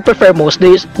 What do you prefer most?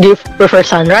 Do you prefer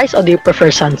sunrise or do you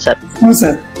prefer sunset?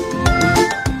 Sunset.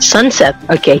 Sunset,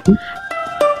 okay.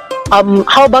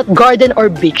 How about garden or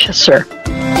beach, sir?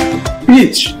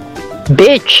 Beach.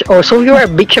 Beach. Oh, so you are a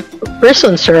beach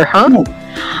person, sir, huh? No.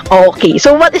 Okay,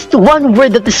 so what is the one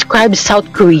word that describes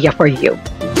South Korea for you?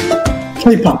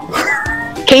 K-pop.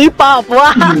 K-pop,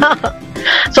 wow!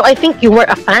 So I think you were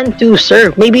a fan too,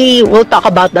 sir. Maybe we'll talk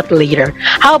about that later.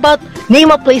 How about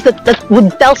name a place that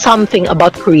would tell something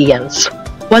about Koreans?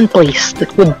 One place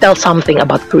that would tell something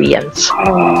about Koreans.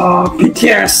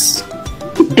 BTS.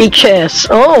 Beaches.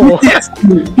 Oh.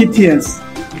 BTS.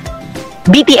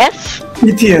 BTS?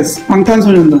 BTS.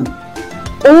 방탄소년단.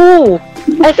 Oh,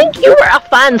 I think you were a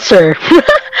fan, sir.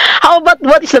 How about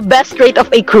what is the best trait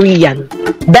of a Korean?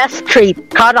 Best trait,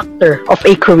 character of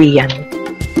a Korean.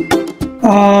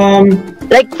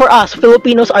 Like for us,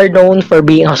 Filipinos are known for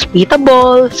being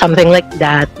hospitable, something like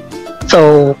that.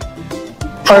 So,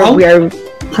 or we are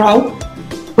Proud.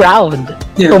 proud.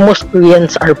 Yeah. So most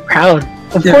Koreans are proud.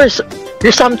 Of course,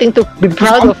 There's something to be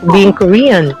proud of being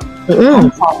Korean.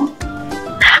 Mm-mm.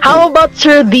 How about,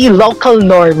 sir, the local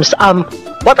norms?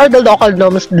 What are the local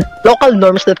norms? Local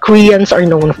norms that Koreans are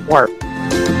known for?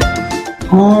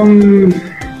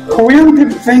 Korean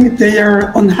people think they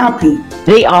are unhappy.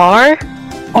 They are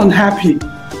Unhappy.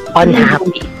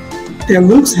 unhappy. They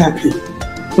looks happy.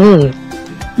 Mm.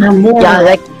 They're more Yeah,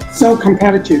 like so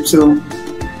competitive. So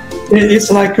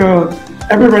it's like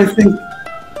everybody thinks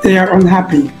they are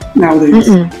unhappy nowadays.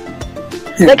 mm-mm.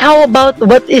 Yeah. Like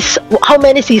how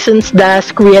many seasons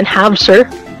does Korean have, sir?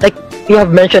 Like you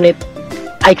have mentioned it,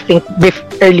 I think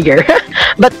earlier,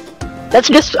 but let's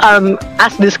just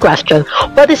ask this question: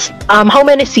 how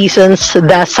many seasons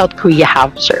does South Korea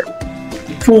have, sir?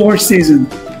 4 seasons.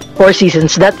 4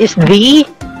 seasons. That is the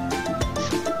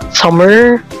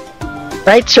summer,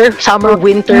 right, sir? Summer,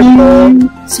 winter, fall.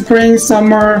 Spring,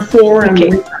 summer, fall, and Okay.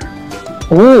 winter.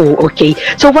 Oh, okay.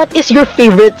 So, what is your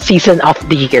favorite season of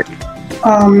the year?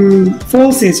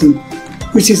 Fall season,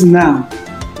 which is now.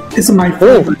 It's my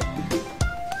favorite.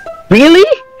 Really?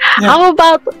 Yeah. How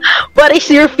about what is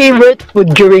your favorite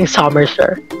food during summer,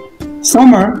 sir?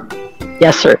 Summer,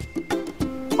 Yes, sir.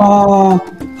 halo.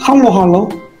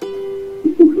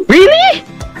 Really?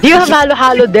 Do you have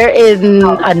halo-halo there in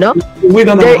ano? We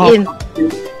don't know There how. in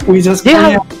We just Do you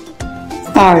Korean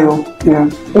have- style. Yeah.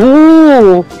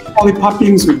 Ooh, Only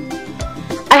papingsu.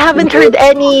 I haven't heard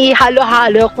any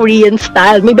halo-halo Korean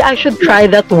style. Maybe I should try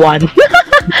that one.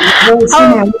 Very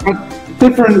similar, but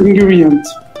different ingredients.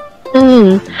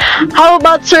 Mm. How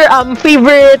about, sir,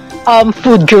 favorite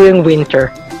food during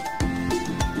winter?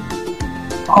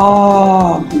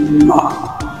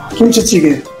 Kimchi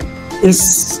jjigae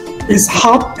is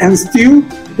hot and stew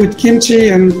with kimchi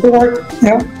and pork.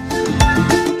 Yeah.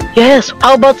 Yes.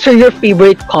 How about, sir, your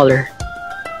favorite color?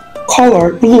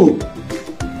 Color blue.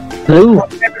 Blue. My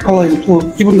favorite color is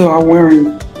blue. Even though I'm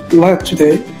wearing black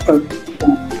today, but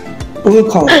blue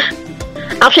color.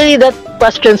 Actually, that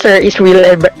question, sir, is really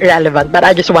relevant, but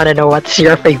I just want to know what's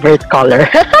your favorite color.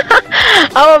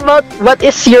 How about what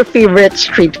is your favorite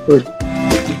street food?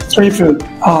 Street food.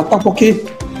 Tteokbokki.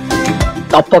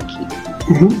 Tteokbokki.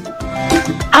 Mhm.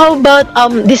 How about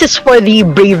this is for the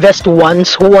bravest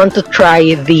ones who want to try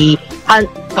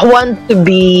who want to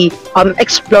be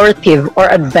explorative or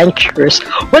adventurous.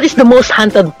 What is the most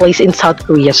haunted place in South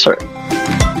Korea, sir?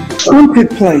 Haunted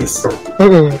place.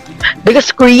 Mm-mm.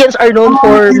 Because Koreans are known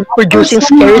for producing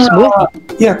scary movies.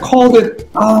 Yeah, called it.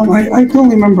 I don't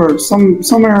remember.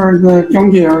 Somewhere in the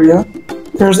Gyeonggi area,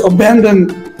 there's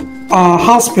abandoned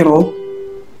hospital.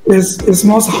 Is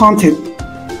most haunted.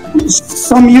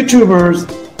 Some YouTubers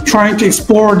trying to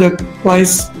explore the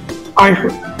place. I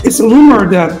heard it's rumored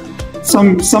that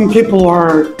some people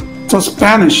are just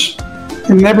vanished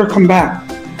and never come back.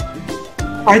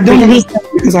 I don't Really? understand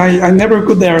because I never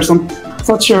go there.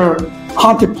 Such a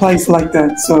haunted place like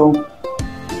that. So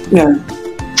yeah,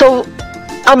 So,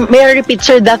 may I repeat,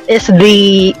 sir, that is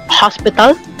the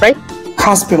hospital, right?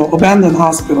 abandoned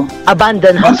hospital.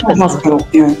 Abandoned hospital. Hospital.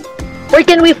 Yeah. Where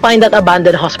can we find that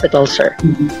abandoned hospital, sir?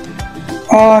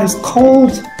 It's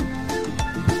called.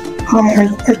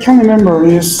 I can't remember.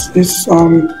 It's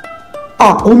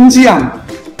Onjian.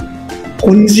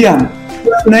 Onjian.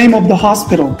 Name of the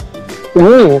hospital.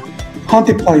 Ooh,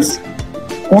 Haunted place.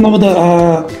 One of the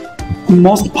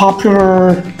most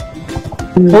popular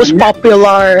most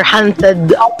popular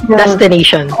haunted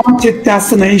destination. haunted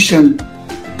destination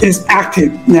is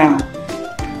active now.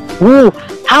 Ooh,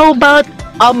 how about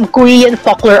Korean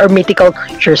folklore or mythical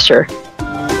creatures, sir?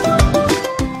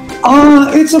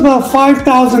 It's about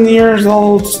 5,000 years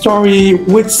old story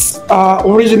which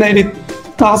originated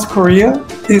South Korea.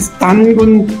 Is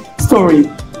Dangun story.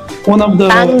 One of the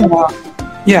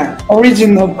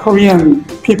origin of Korean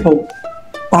people.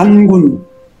 Dangun.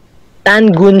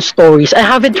 Tangun stories. I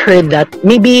haven't heard that.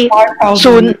 Maybe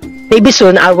 5,000.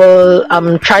 soon I will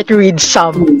try to read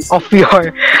some of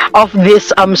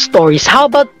these stories. How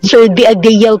about, sir, the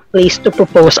ideal place to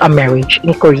propose a marriage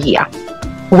in Korea?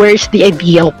 Where's the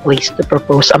ideal place to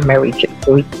propose a marriage in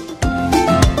Korea?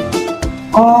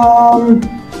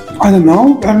 I don't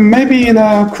know. Maybe in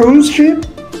a cruise ship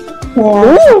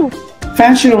or Ooh,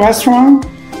 fancy restaurant.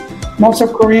 Most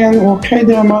of Korean or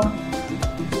K-drama.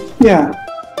 Yeah.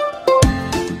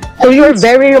 so you're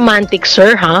very romantic,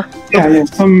 sir, huh? Yeah.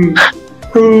 Some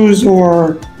cruise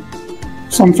or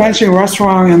some fancy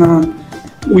restaurant and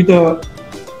with the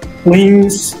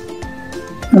wings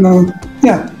and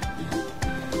yeah.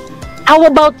 How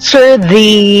about, sir,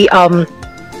 the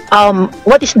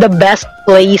what is the best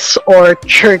place or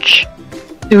church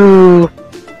to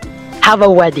have a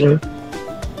wedding?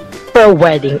 for a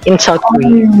wedding in South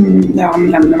Korea?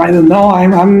 I don't know.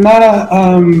 I'm not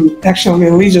actually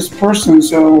a religious person,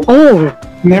 so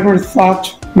never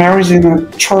thought marriage in a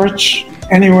church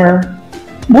anywhere.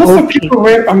 Most of the people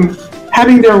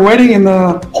having their wedding in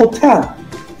a hotel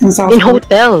in South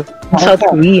Korea. South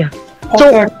Korea.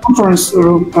 Hotel conference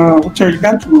room, hotel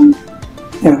event room.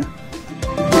 Yeah.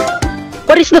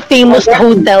 What is the famous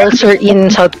hotel, sir, in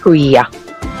South Korea?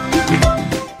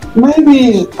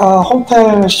 Maybe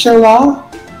Hotel Shilla,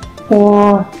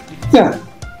 or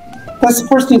that's the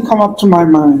first thing come up to my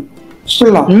mind.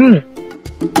 Shilla.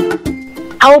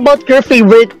 How about your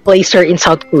favorite place, sir, in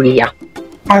South Korea?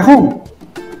 My home.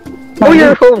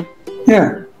 Your home.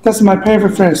 Yeah, that's my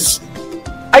favorite place.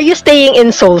 Are you staying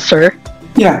in Seoul, sir?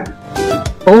 Yeah.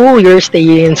 Oh, you're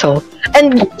staying in Seoul.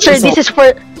 And sir, this is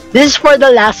for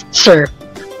the last, sir.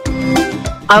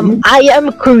 I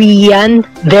am Korean,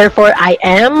 therefore I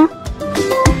am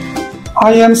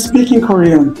speaking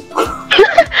Korean.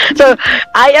 So,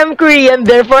 I am Korean,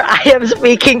 therefore I am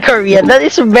speaking Korean. That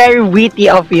is very witty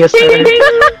of you, sir.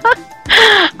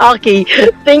 Okay,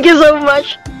 thank you so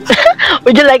much.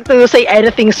 Would you like to say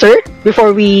anything, sir,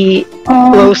 before we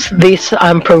close this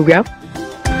program?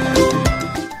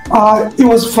 It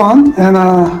was fun and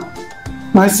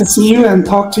nice to see you and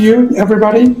talk to you,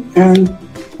 everybody. And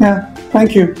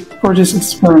thank you for this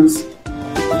experience.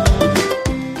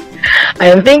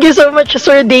 And thank you so much,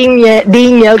 Sir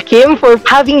Daniel Kim, for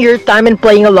having your time and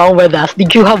playing along with us.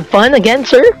 Did you have fun again,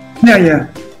 sir?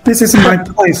 Yeah. This is my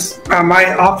place,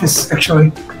 my office,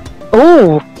 actually.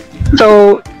 Oh,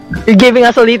 so you're giving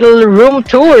us a little room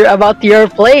tour about your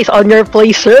place, on your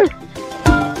place, sir?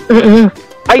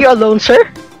 Are you alone, sir?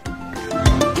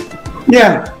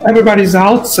 Yeah, everybody's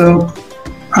out, so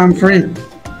I'm free.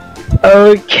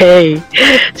 Okay.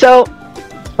 So,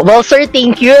 well, sir,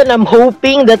 thank you, and I'm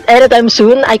hoping that anytime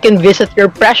soon I can visit your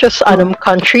precious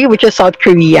country, which is South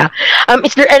Korea.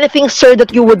 Is there anything, sir,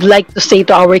 that you would like to say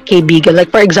to our kaibigan? Like,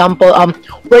 for example,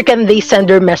 where can they send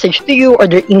their message to you, or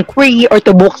their inquiry, or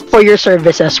to book for your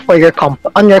services for your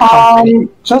company?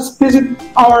 Just visit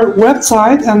our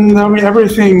website, and there'll be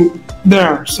everything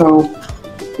there. So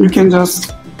you can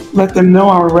just let them know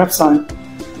our website.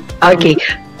 Okay.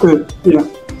 Good. Yeah.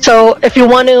 So if you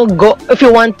want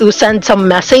to send some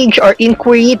message or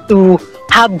inquiry to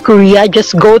HaB Korea,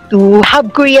 just go to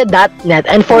habkorea.net.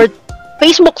 And for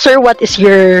Facebook, sir, what is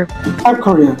your HaB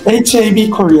Korea? HaB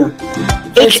Korea.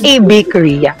 HaB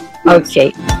Korea.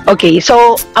 Okay.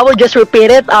 So I will just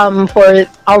repeat it for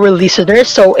our listeners.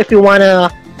 So if you wanna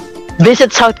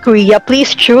visit South Korea,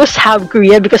 please choose HaB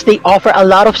Korea because they offer a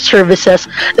lot of services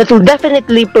that will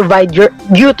definitely provide you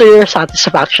to your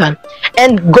satisfaction.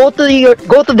 And go to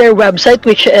their website,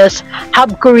 which is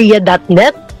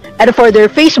habkorea.net. And for their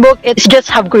Facebook, it's just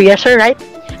HaB Korea, sir, right?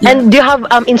 Yeah. And do you have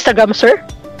Instagram, sir?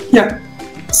 Yeah,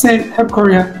 same HaB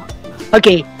Korea.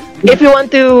 Okay. Yeah. If you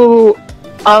want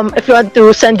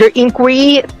to send your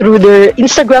inquiry through their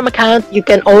Instagram account, you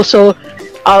can also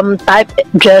type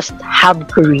just HaB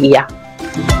Korea.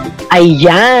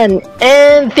 Ayan.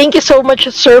 And thank you so much,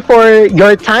 sir, for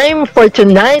your time for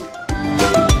tonight.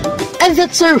 And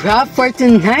that's a wrap for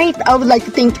tonight. I would like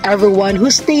to thank everyone who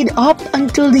stayed up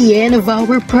until the end of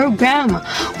our program.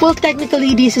 Well,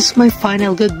 technically, this is my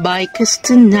final goodbye because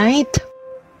tonight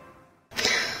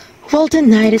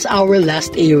is our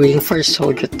last airing for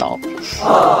SojuTalk.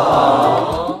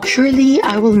 Surely,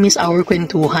 I will miss our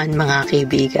kwentuhan, mga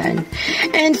kaibigan.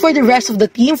 And for the rest of the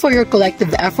team, for your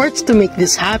collective efforts to make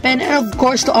this happen, and of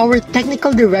course to our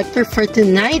technical director for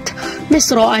tonight,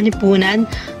 Ms. Roa Nipunan,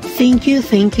 thank you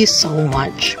so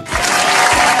much.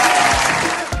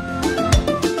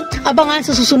 Abangan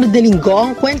sa susunod na linggo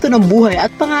ang kwento ng buhay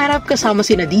at pangarap kasama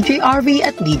sina DJ RV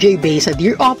at DJ Bay sa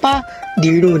Dear Opa,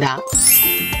 Dear Luna.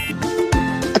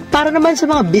 At para naman sa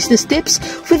mga business tips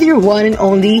with your one and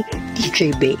only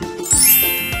DJ Bay.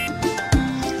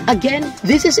 Again,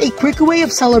 this is a quick way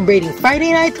of celebrating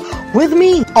Friday night with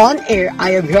me on air.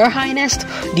 I am your highness,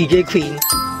 DJ Queen.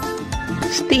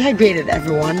 Stay hydrated,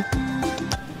 everyone.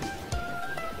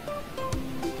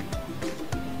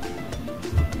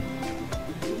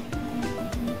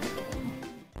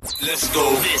 Let's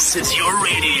go. This is your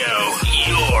radio,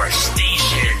 your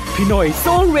station. Pinoy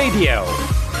Soul Radio.